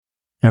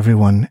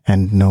Everyone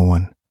and No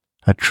One,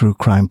 a true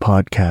crime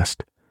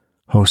podcast,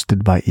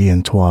 hosted by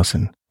Ian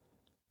Twasson.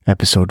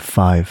 Episode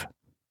 5.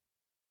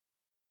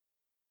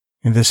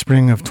 In the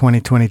spring of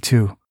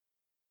 2022,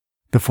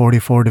 the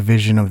 44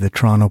 Division of the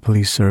Toronto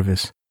Police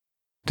Service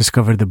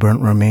discovered the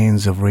burnt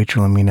remains of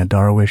Rachel Amina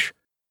Darwish,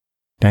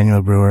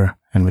 Daniel Brewer,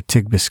 and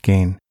Matig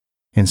Biscayne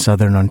in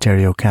southern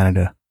Ontario,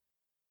 Canada.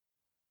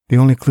 The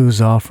only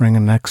clues offering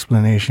an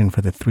explanation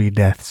for the 3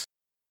 deaths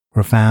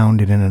were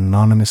found in an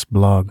anonymous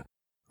blog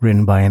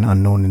written by an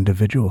unknown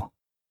individual.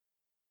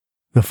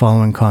 The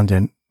following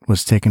content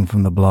was taken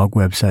from the blog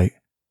website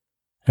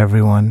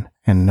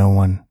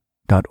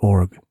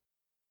everyoneandnoone.org.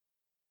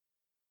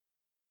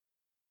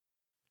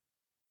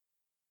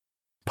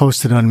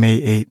 Posted on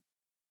May 8,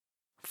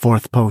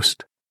 4th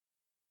post.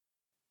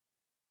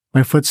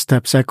 My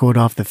footsteps echoed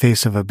off the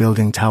face of a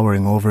building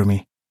towering over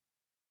me.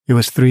 It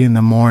was 3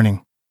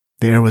 a.m.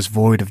 The air was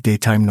void of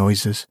daytime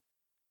noises.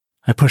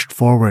 I pushed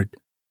forward,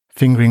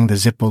 fingering the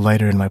Zippo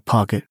lighter in my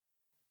pocket,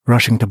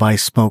 rushing to buy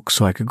smoke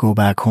so I could go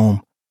back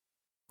home,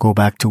 go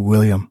back to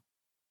William.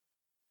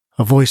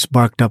 A voice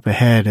barked up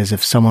ahead as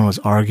if someone was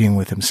arguing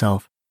with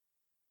himself.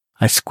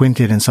 I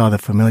squinted and saw the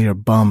familiar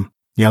bum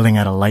yelling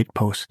at a light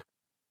post.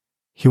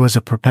 He was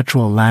a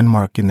perpetual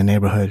landmark in the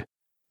neighborhood,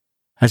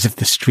 as if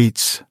the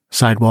streets,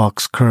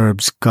 sidewalks,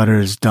 curbs,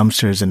 gutters,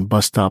 dumpsters, and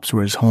bus stops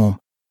were his home.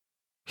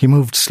 He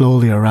moved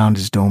slowly around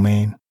his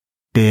domain,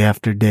 day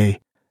after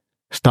day,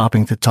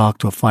 stopping to talk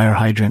to a fire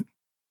hydrant,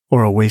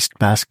 or a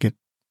wastebasket,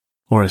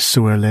 or a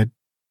sewer lid.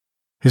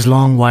 His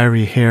long,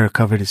 wiry hair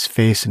covered his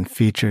face and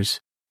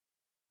features.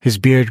 His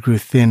beard grew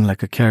thin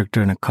like a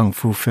character in a kung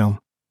fu film.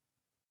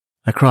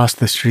 I crossed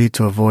the street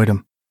to avoid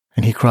him,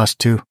 and he crossed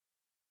too,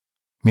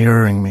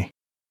 mirroring me.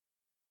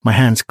 My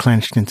hands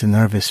clenched into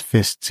nervous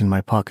fists in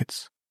my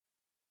pockets.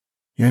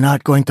 "You're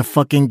not going to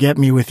fucking get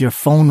me with your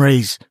phone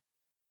raised,"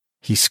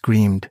 he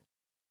screamed.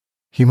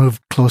 He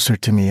moved closer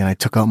to me and I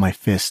took out my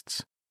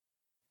fists.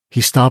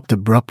 He stopped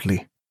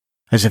abruptly,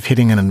 as if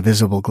hitting an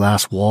invisible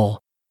glass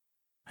wall,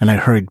 and I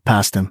hurried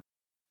past him.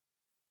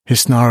 His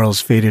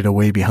snarls faded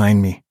away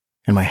behind me,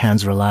 and my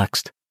hands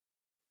relaxed.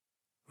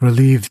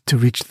 Relieved to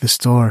reach the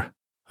store,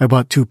 I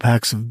bought 2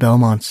 packs of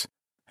Belmonts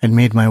and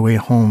made my way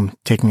home,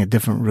 taking a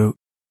different route.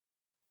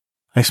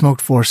 I smoked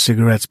 4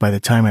 cigarettes by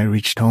the time I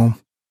reached home.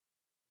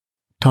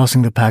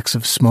 Tossing the packs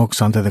of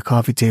smokes onto the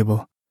coffee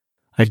table,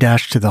 I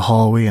dashed to the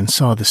hallway and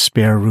saw the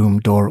spare room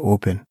door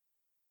open.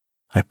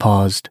 I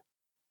paused.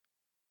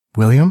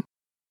 "William?"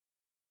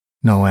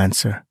 No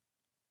answer.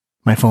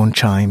 My phone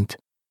chimed.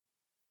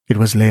 It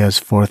was Leia's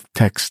 4th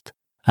text,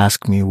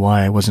 asking me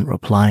why I wasn't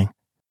replying.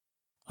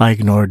 I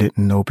ignored it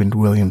and opened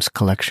William's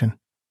collection.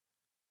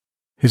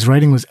 His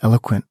writing was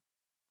eloquent.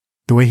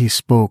 The way he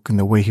spoke and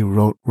the way he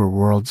wrote were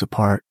worlds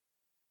apart.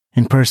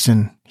 In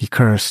person, he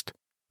cursed,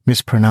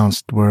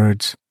 mispronounced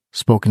words,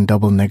 spoke in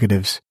double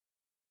negatives.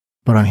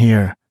 But on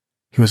here,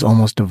 he was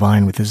almost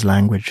divine with his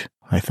language,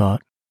 I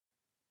thought.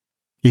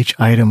 Each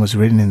item was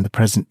written in the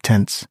present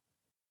tense,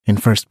 in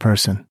first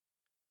person,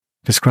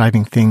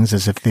 describing things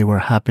as if they were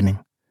happening,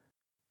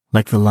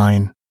 like the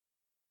line,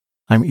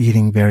 "I'm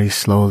eating very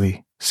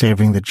slowly,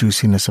 savoring the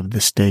juiciness of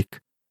the steak.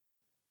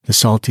 The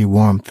salty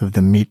warmth of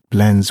the meat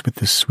blends with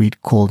the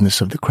sweet coldness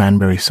of the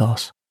cranberry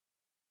sauce."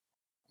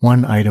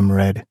 One item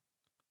read,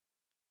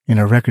 "In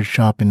a record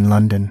shop in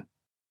London,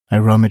 I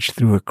rummage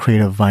through a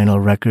crate of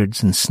vinyl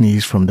records and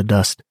sneeze from the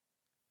dust.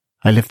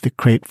 I lift the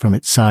crate from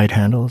its side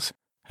handles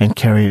and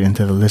carry it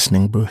into the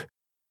listening booth.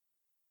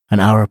 An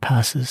hour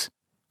passes,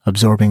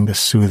 absorbing the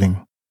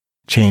soothing,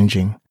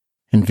 changing,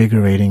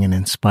 invigorating, and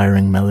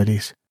inspiring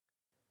melodies.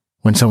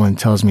 When someone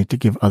tells me to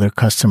give other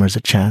customers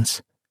a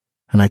chance,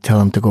 and I tell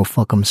him to go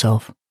fuck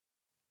himself."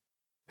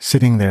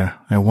 Sitting there,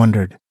 I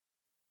wondered,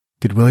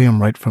 did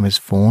William write from his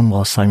phone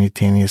while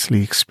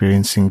simultaneously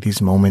experiencing these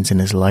moments in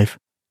his life?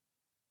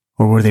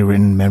 Or were they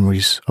written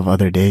memories of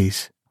other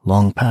days,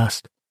 long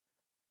past?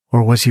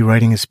 Or was he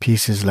writing his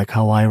pieces like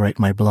how I write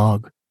my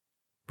blog,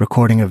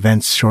 recording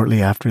events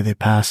shortly after they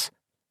pass,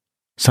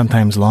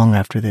 sometimes long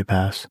after they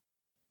pass,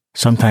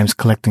 sometimes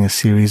collecting a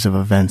series of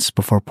events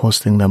before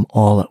posting them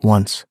all at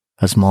once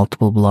as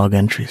multiple blog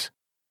entries?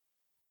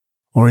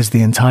 Or is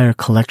the entire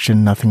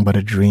collection nothing but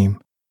a dream,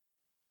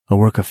 a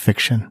work of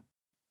fiction?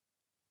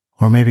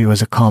 Or maybe it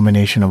was a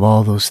combination of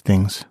all those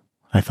things,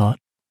 I thought.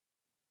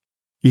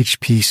 Each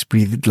piece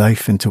breathed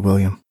life into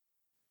William,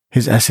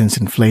 his essence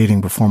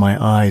inflating before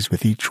my eyes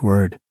with each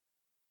word.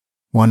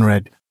 One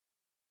read,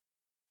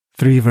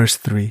 3 verse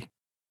 3.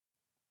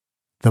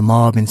 The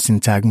mob in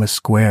Syntagma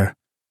Square,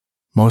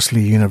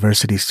 mostly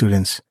university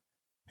students,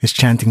 is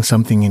chanting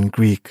something in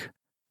Greek,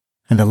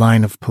 and the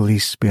line of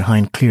police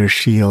behind clear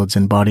shields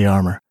and body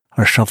armor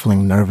are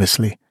shuffling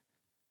nervously.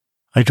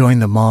 I join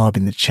the mob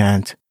in the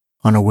chant,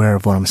 unaware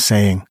of what I'm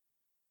saying.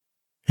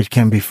 It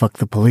can be fuck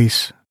the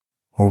police,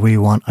 or we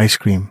want ice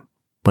cream,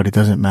 but it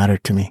doesn't matter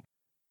to me.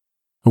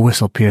 A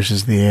whistle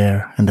pierces the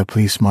air and the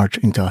police march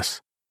into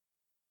us.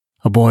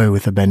 A boy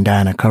with a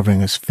bandana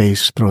covering his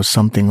face throws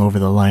something over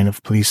the line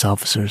of police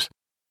officers.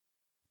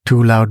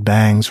 Two loud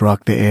bangs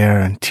rock the air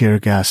and tear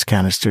gas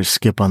canisters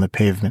skip on the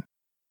pavement,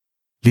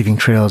 leaving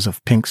trails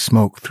of pink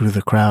smoke through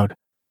the crowd.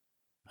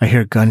 I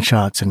hear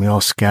gunshots and we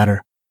all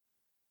scatter.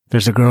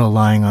 There's a girl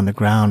lying on the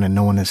ground and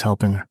no one is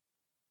helping her.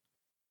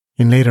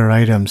 In later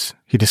items,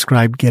 he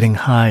described getting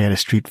high at a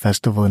street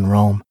festival in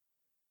Rome.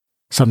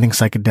 Something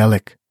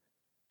psychedelic,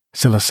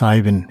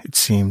 psilocybin, it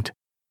seemed.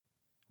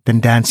 Then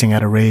dancing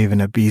at a rave in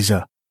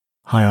Ibiza,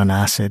 high on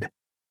acid.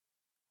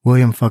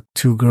 William fucked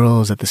 2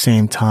 girls at the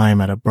same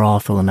time at a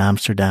brothel in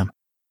Amsterdam,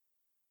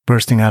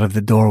 bursting out of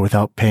the door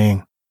without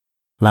paying,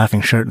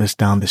 laughing shirtless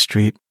down the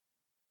street.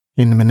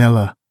 In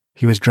Manila,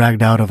 he was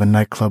dragged out of a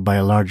nightclub by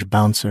a large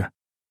bouncer.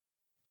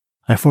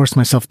 I forced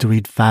myself to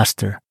read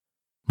faster,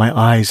 my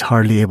eyes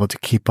hardly able to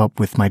keep up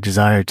with my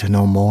desire to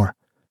know more.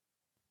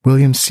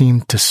 William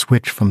seemed to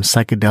switch from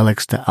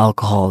psychedelics to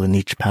alcohol in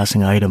each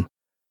passing item,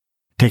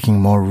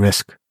 taking more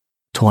risk,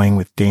 toying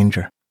with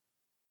danger.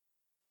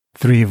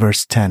 3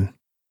 verse 10.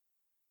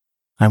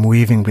 I'm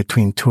weaving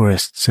between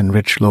tourists and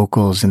rich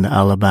locals in the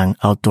Alabang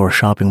outdoor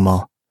shopping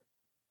mall.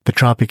 The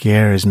tropic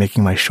air is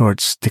making my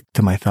shorts stick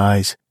to my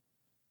thighs.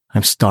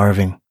 I'm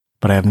starving,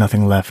 but I have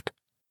nothing left.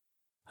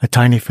 A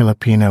tiny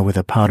Filipina with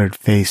a powdered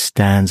face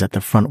stands at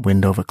the front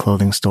window of a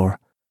clothing store,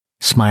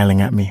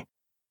 smiling at me,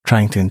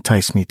 trying to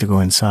entice me to go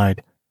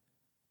inside.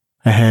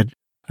 Ahead,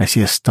 I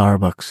see a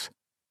Starbucks.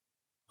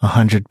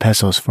 100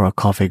 pesos for a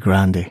coffee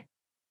grande.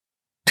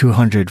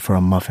 200 for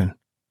a muffin.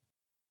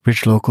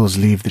 Rich locals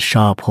leave the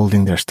shop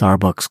holding their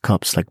Starbucks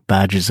cups like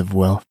badges of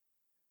wealth.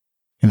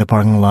 In the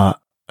parking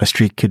lot, a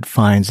street kid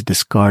finds a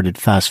discarded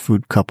fast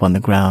food cup on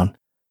the ground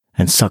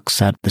and sucks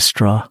at the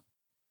straw.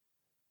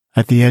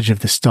 At the edge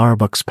of the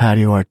Starbucks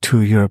patio are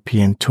 2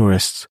 European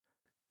tourists,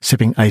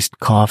 sipping iced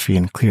coffee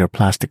in clear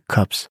plastic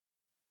cups.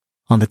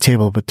 On the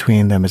table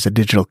between them is a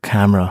digital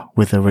camera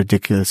with a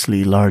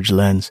ridiculously large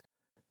lens.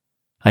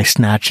 I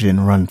snatch it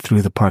and run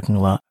through the parking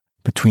lot,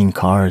 between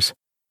cars.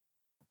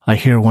 I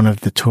hear one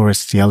of the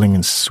tourists yelling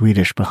in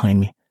Swedish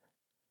behind me.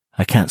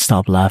 I can't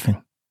stop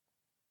laughing.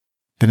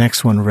 The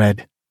next one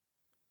read,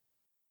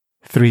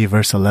 3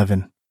 verse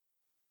 11.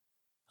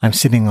 I'm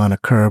sitting on a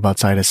curb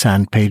outside a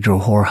San Pedro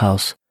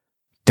whorehouse,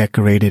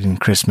 decorated in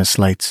Christmas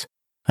lights,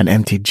 an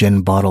empty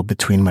gin bottle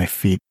between my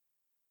feet.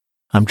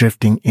 I'm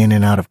drifting in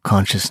and out of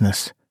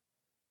consciousness.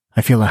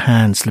 I feel a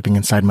hand slipping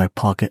inside my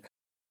pocket.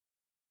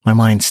 My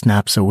mind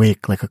snaps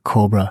awake like a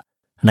cobra,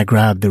 and I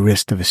grab the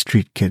wrist of a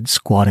street kid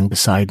squatting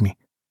beside me.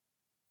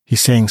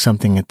 He's saying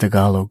something in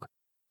Tagalog,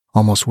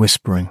 almost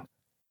whispering,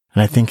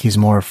 and I think he's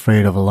more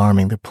afraid of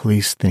alarming the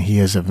police than he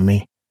is of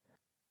me.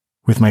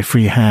 With my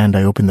free hand,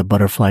 I open the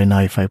butterfly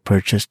knife I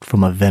purchased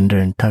from a vendor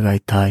in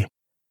Tagaytay.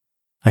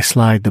 I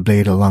slide the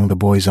blade along the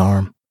boy's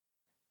arm.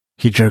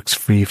 He jerks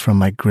free from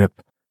my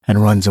grip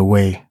and runs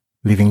away,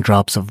 leaving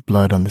drops of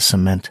blood on the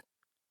cement.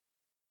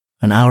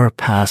 An hour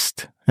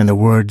passed, and the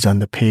words on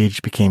the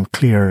page became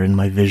clearer in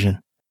my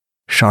vision,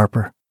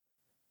 sharper,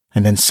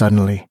 and then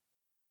suddenly,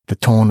 the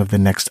tone of the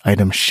next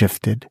item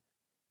shifted.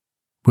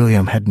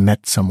 William had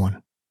met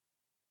someone.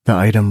 The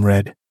item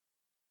read,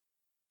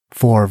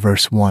 4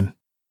 verse 1.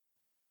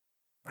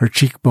 Her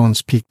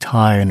cheekbones peaked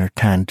high in her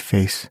tanned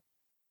face.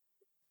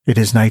 It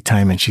is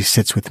nighttime and she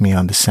sits with me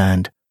on the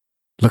sand,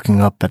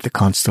 looking up at the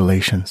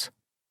constellations.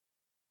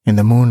 In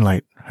the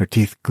moonlight, her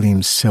teeth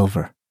gleam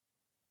silver.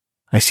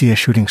 I see a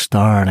shooting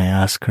star and I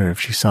ask her if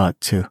she saw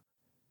it too.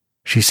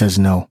 She says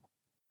no.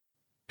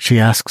 She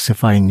asks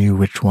if I knew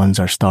which ones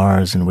are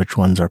stars and which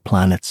ones are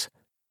planets.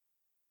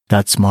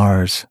 That's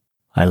Mars,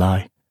 I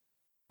lie.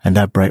 And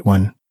that bright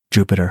one,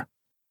 Jupiter.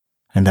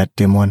 And that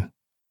dim one,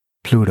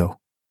 Pluto.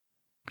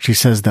 She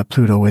says that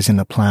Pluto isn't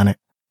a planet,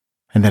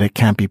 and that it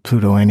can't be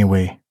Pluto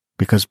anyway,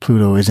 because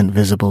Pluto isn't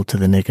visible to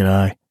the naked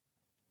eye.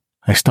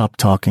 I stop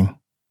talking,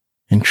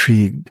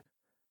 intrigued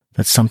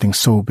that something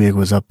so big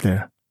was up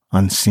there,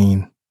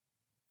 unseen.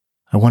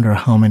 I wonder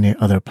how many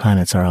other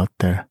planets are out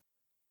there,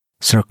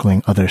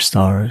 circling other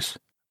stars,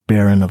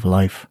 barren of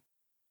life.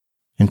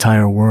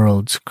 Entire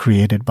worlds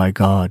created by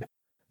God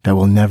that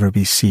will never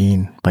be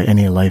seen by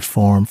any life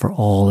form for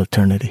all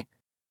eternity.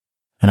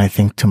 And I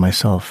think to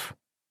myself,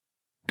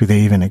 do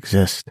they even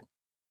exist?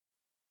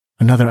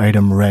 Another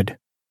item read,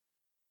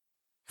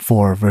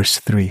 4 verse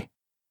 3.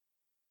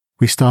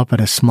 We stop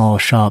at a small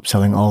shop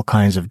selling all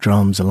kinds of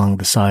drums along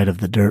the side of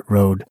the dirt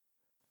road.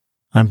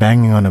 I'm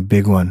banging on a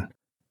big one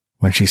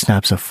when she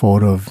snaps a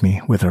photo of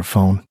me with her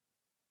phone.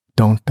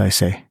 Don't, I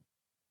say.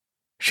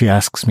 She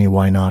asks me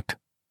why not.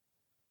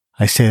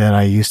 I say that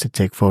I used to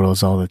take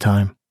photos all the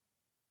time,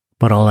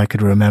 but all I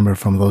could remember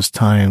from those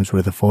times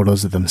were the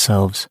photos of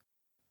themselves,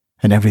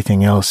 and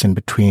everything else in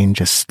between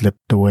just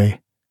slipped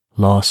away,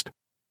 lost.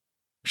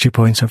 She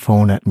points her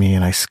phone at me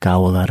and I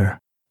scowl at her.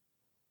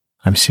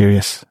 I'm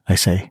serious, I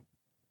say,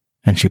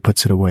 and she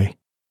puts it away.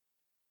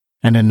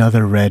 And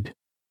another read,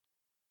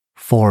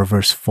 4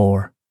 verse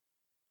 4.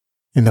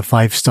 In the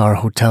 5-star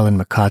hotel in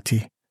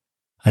Makati,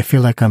 I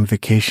feel like I'm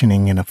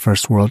vacationing in a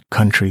first world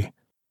country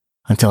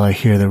until I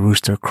hear the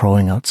rooster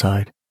crowing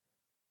outside.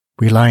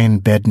 We lie in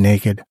bed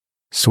naked,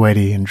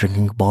 sweaty and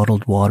drinking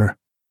bottled water.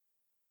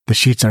 The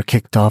sheets are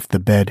kicked off the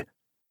bed.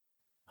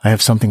 I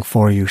have something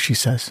for you, she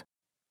says.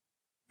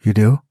 You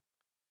do?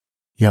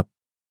 Yep.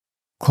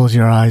 Close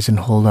your eyes and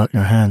hold out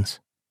your hands.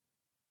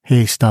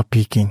 Hey, stop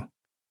peeking.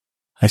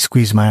 I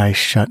squeeze my eyes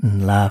shut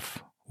and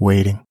laugh,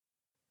 waiting.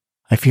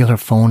 I feel her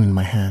phone in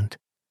my hand.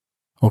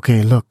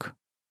 Okay, look.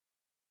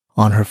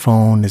 On her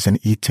phone is an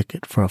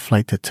e-ticket for a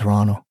flight to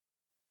Toronto.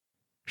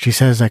 She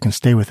says I can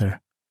stay with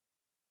her.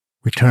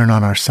 We turn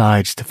on our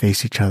sides to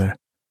face each other.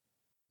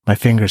 My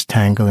fingers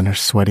tangle in her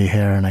sweaty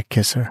hair and I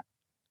kiss her.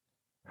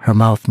 Her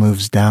mouth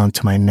moves down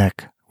to my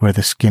neck, where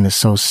the skin is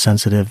so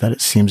sensitive that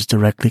it seems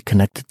directly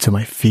connected to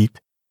my feet.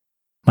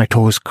 My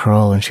toes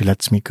curl and she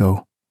lets me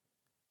go.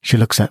 She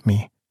looks at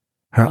me,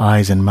 her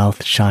eyes and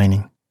mouth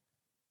shining.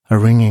 A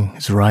ringing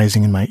is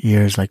rising in my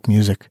ears like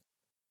music.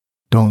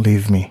 Don't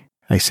leave me,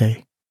 I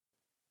say,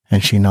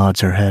 and she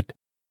nods her head.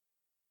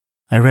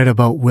 I read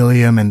about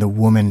William and the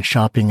woman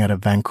shopping at a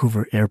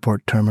Vancouver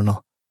airport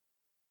terminal.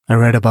 I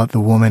read about the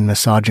woman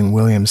massaging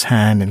William's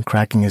hand and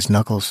cracking his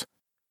knuckles.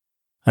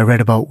 I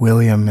read about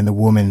William and the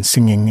woman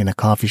singing in a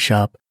coffee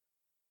shop,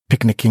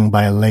 picnicking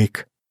by a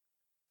lake.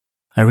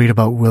 I read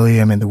about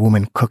William and the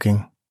woman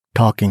cooking,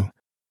 talking,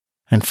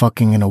 and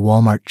fucking in a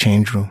Walmart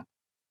change room.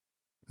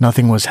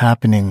 Nothing was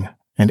happening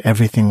and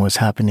everything was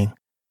happening,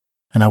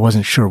 and I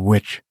wasn't sure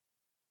which.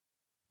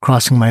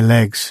 Crossing my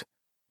legs,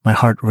 my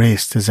heart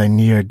raced as I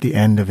neared the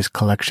end of his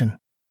collection.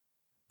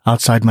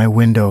 Outside my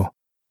window,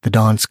 the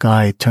dawn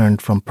sky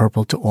turned from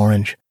purple to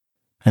orange,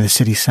 and the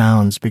city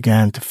sounds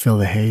began to fill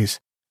the haze.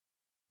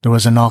 There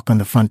was a knock on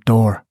the front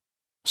door,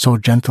 so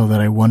gentle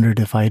that I wondered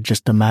if I had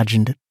just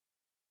imagined it.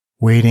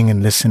 Waiting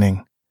and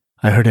listening,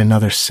 I heard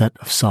another set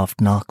of soft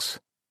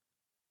knocks.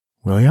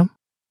 William?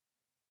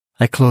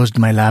 I closed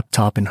my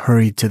laptop and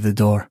hurried to the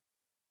door.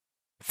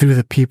 Through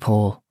the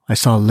peephole, I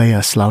saw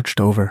Leia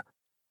slouched over,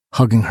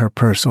 hugging her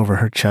purse over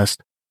her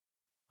chest.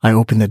 I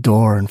opened the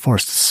door and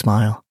forced a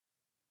smile.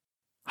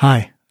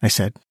 Hi, I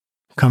said.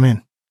 Come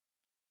in.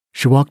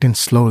 She walked in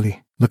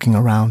slowly, looking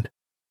around.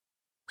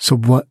 So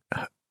what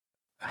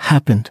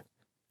happened?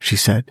 She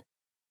said.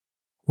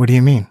 What do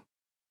you mean?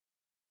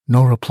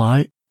 No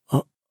reply?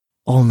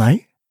 All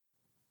night?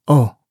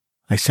 Oh,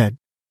 I said.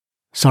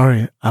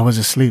 Sorry, I was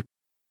asleep.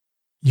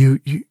 You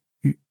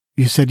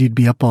said you'd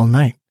be up all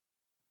night.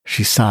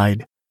 She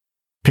sighed,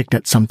 picked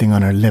at something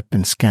on her lip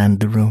and scanned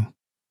the room.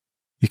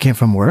 You came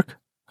from work?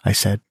 I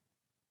said.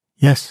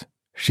 Yes,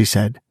 she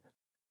said.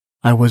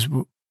 I was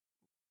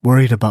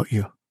worried about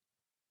you.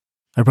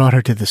 I brought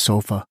her to the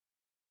sofa.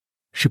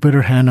 She put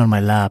her hand on my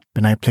lap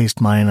and I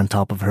placed mine on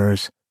top of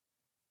hers.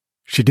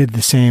 She did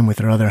the same with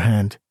her other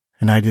hand,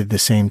 and I did the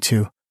same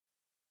too,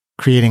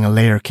 creating a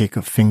layer cake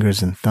of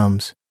fingers and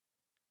thumbs.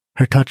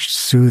 Her touch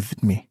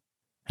soothed me,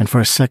 and for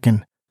a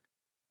second,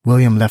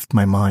 William left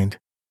my mind.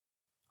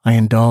 I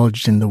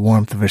indulged in the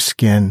warmth of her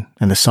skin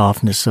and the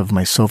softness of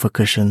my sofa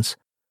cushions.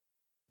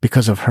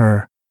 Because of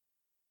her,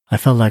 I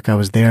felt like I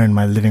was there in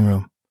my living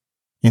room,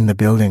 in the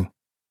building,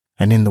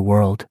 and in the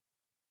world.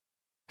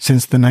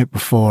 Since the night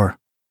before,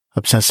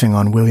 obsessing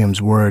on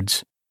William's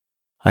words,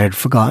 I had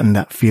forgotten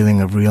that feeling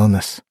of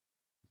realness,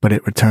 but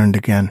it returned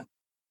again.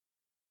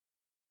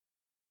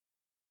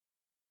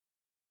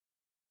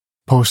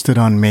 Posted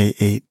on May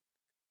 8th,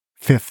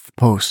 5th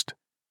post.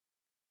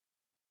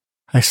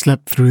 I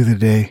slept through the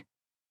day,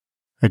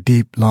 a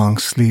deep, long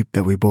sleep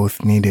that we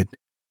both needed.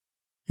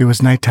 It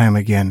was nighttime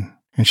again,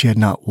 and she had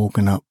not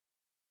woken up.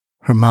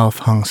 Her mouth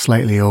hung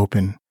slightly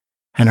open,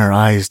 and her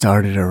eyes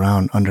darted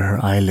around under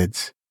her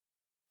eyelids.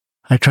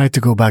 I tried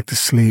to go back to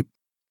sleep,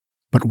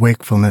 but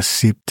wakefulness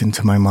seeped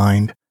into my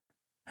mind,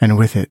 and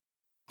with it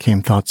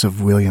came thoughts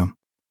of William.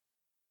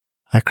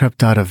 I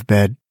crept out of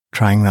bed,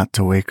 trying not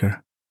to wake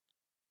her.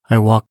 I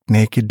walked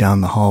naked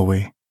down the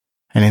hallway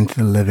and into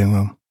the living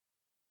room.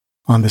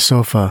 On the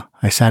sofa,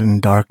 I sat in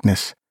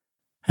darkness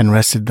and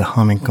rested the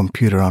humming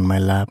computer on my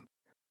lap,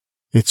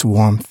 its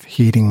warmth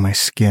heating my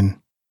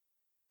skin.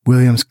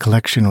 William's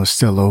collection was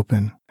still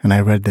open, and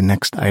I read the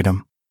next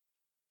item.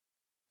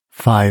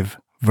 5,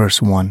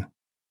 verse 1.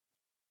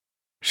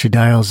 She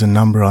dials a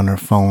number on her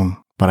phone,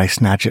 but I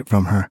snatch it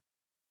from her.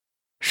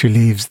 She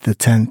leaves the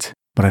tent,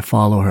 but I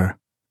follow her.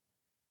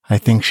 I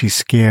think she's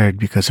scared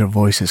because her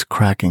voice is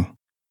cracking.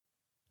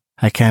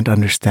 I can't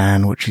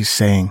understand what she's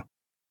saying.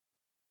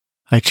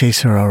 I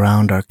chase her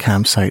around our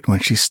campsite when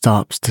she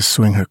stops to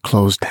swing her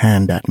closed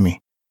hand at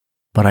me,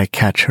 but I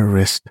catch her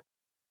wrist.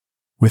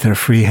 With her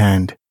free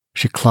hand,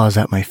 she claws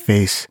at my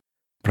face,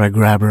 but I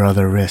grab her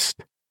other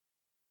wrist.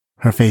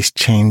 Her face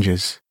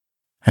changes,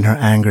 and her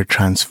anger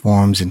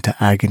transforms into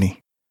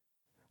agony.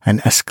 An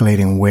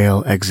escalating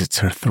wail exits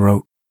her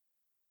throat.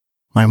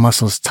 My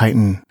muscles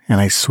tighten, and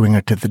I swing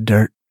her to the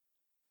dirt.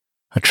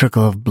 A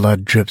trickle of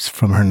blood drips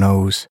from her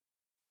nose.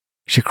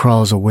 She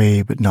crawls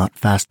away, but not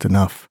fast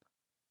enough.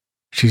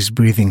 She's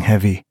breathing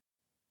heavy.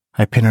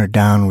 I pin her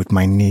down with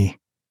my knee.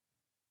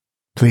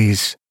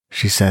 Please,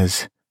 she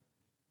says.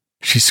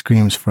 She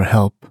screams for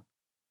help.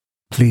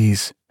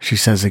 Please, she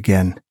says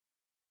again.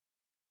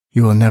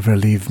 You will never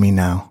leave me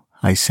now,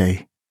 I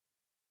say.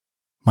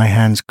 My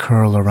hands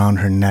curl around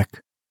her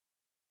neck.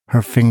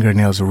 Her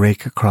fingernails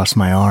rake across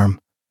my arm.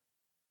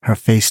 Her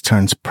face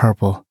turns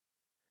purple.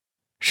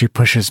 She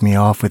pushes me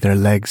off with her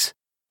legs.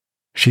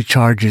 She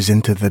charges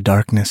into the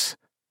darkness.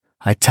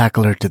 I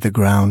tackle her to the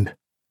ground.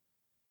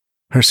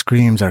 Her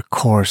screams are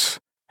coarse,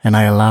 and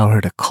I allow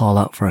her to call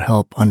out for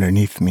help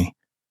underneath me.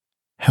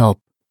 Help,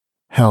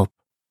 help,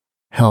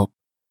 help,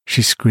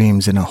 she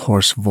screams in a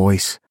hoarse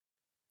voice.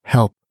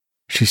 Help,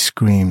 she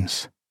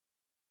screams.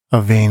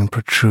 A vein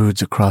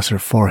protrudes across her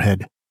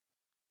forehead.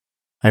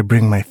 I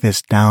bring my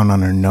fist down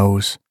on her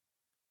nose.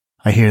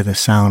 I hear the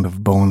sound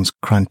of bones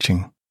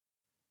crunching.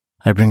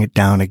 I bring it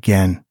down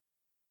again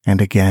and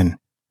again.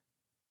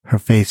 Her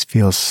face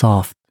feels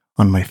soft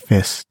on my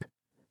fist.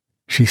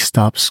 She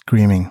stops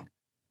screaming.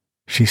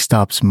 She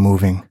stops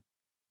moving.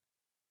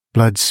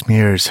 Blood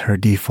smears her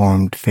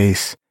deformed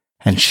face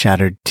and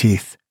shattered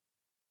teeth.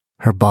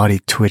 Her body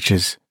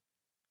twitches.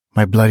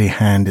 My bloody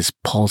hand is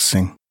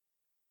pulsing.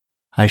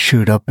 I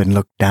shoot up and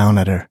look down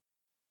at her.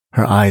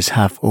 Her eyes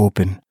half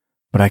open,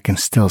 but I can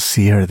still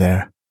see her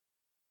there.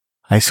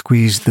 I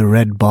squeeze the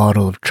red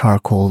bottle of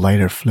charcoal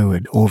lighter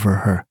fluid over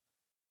her,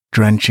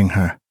 drenching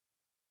her.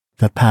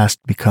 The past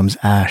becomes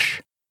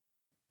ash,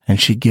 and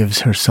she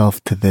gives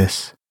herself to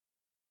this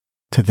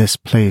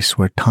place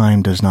where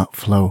time does not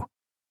flow.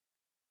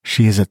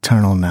 She is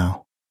eternal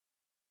now.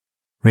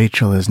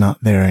 Rachel is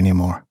not there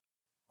anymore,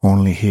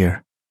 only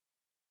here.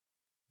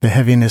 The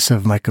heaviness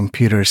of my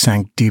computer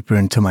sank deeper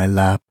into my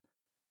lap,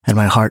 and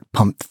my heart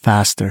pumped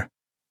faster.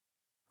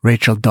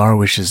 Rachel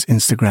Darwish's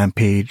Instagram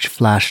page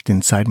flashed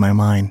inside my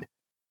mind.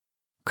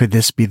 Could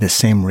this be the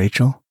same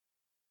Rachel?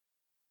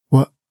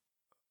 What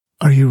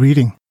are you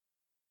reading?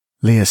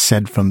 Leah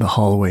said from the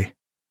hallway.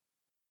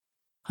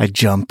 I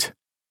jumped.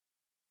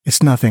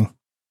 It's nothing.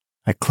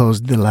 I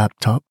closed the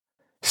laptop,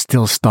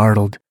 still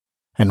startled,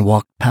 and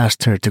walked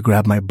past her to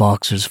grab my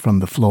boxers from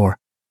the floor.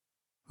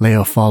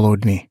 Leah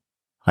followed me.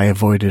 I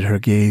avoided her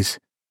gaze.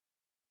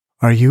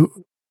 Are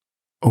you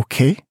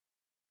okay?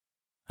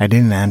 I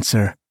didn't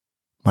answer.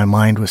 My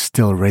mind was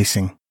still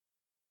racing.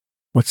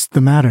 What's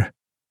the matter?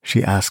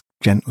 She asked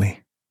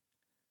gently.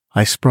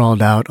 I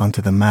sprawled out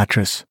onto the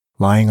mattress,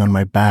 lying on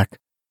my back,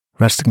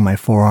 resting my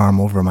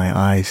forearm over my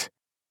eyes.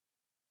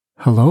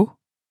 Hello?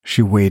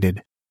 She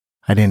waited.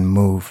 I didn't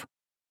move.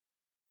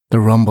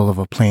 The rumble of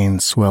a plane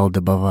swelled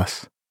above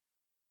us.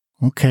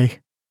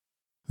 Okay,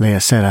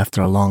 Leah said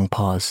after a long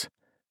pause.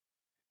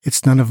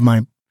 It's none of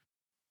my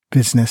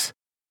business.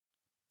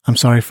 I'm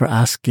sorry for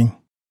asking.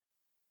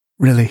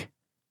 Really?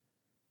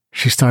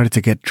 She started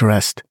to get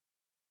dressed.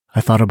 I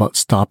thought about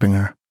stopping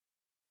her.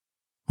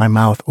 My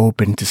mouth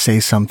opened to say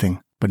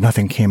something, but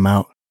nothing came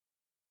out.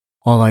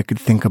 All I could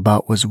think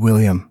about was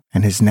William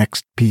and his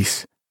next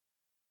piece.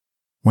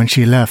 When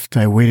she left,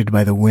 I waited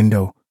by the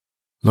window,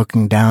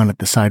 looking down at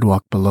the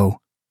sidewalk below.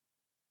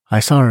 I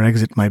saw her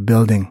exit my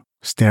building,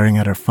 staring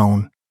at her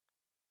phone.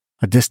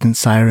 A distant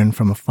siren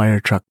from a fire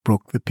truck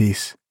broke the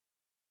peace.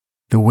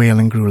 The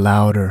wailing grew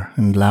louder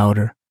and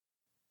louder.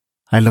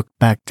 I looked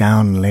back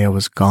down and Leah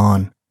was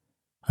gone,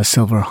 a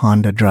silver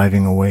Honda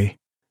driving away.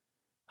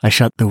 I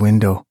shut the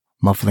window,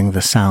 muffling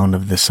the sound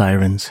of the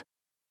sirens.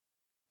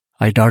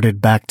 I darted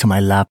back to my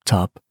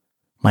laptop,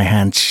 my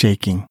hands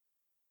shaking.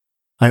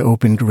 I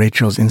opened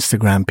Rachel's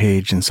Instagram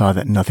page and saw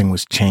that nothing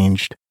was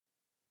changed.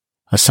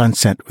 A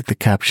sunset with the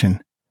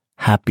caption,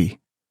 "Happy,"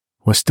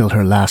 was still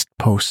her last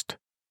post.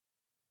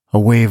 A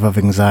wave of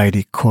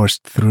anxiety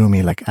coursed through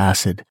me like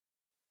acid.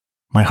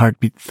 My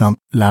heartbeat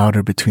thumped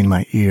louder between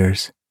my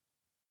ears.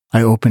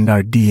 I opened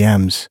our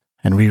DMs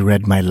and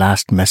reread my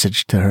last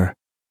message to her,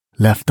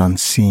 left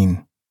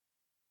unseen.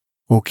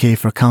 Okay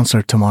for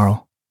counselor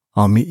tomorrow.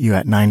 I'll meet you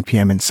at 9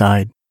 p.m.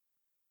 inside.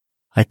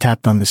 I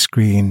tapped on the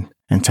screen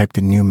and typed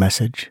a new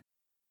message.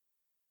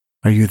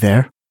 Are you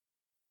there?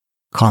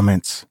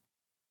 Comments.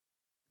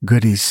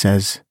 Goodies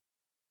says,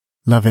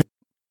 love it.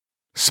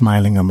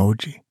 Smiling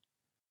emoji.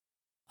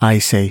 I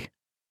say,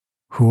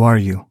 who are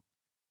you?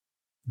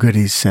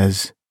 Goodies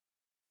says,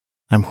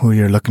 I'm who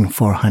you're looking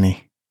for,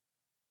 honey.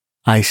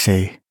 I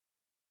say,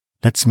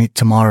 let's meet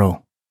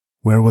tomorrow.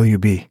 Where will you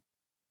be?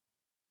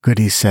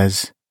 Goodies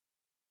says,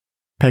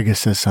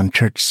 Pegasus on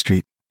Church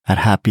Street at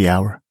happy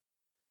hour,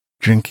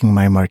 drinking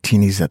my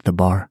martinis at the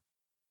bar.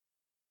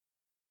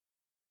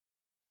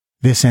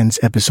 This ends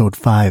episode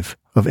 5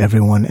 of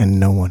Everyone and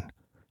No One,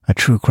 a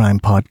true crime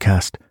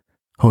podcast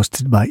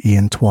hosted by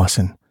Ian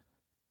Twasson.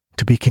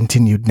 To be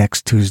continued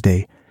next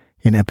Tuesday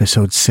in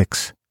episode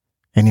 6,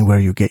 anywhere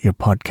you get your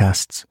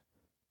podcasts.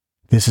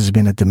 This has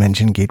been a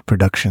Dimension Gate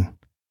production.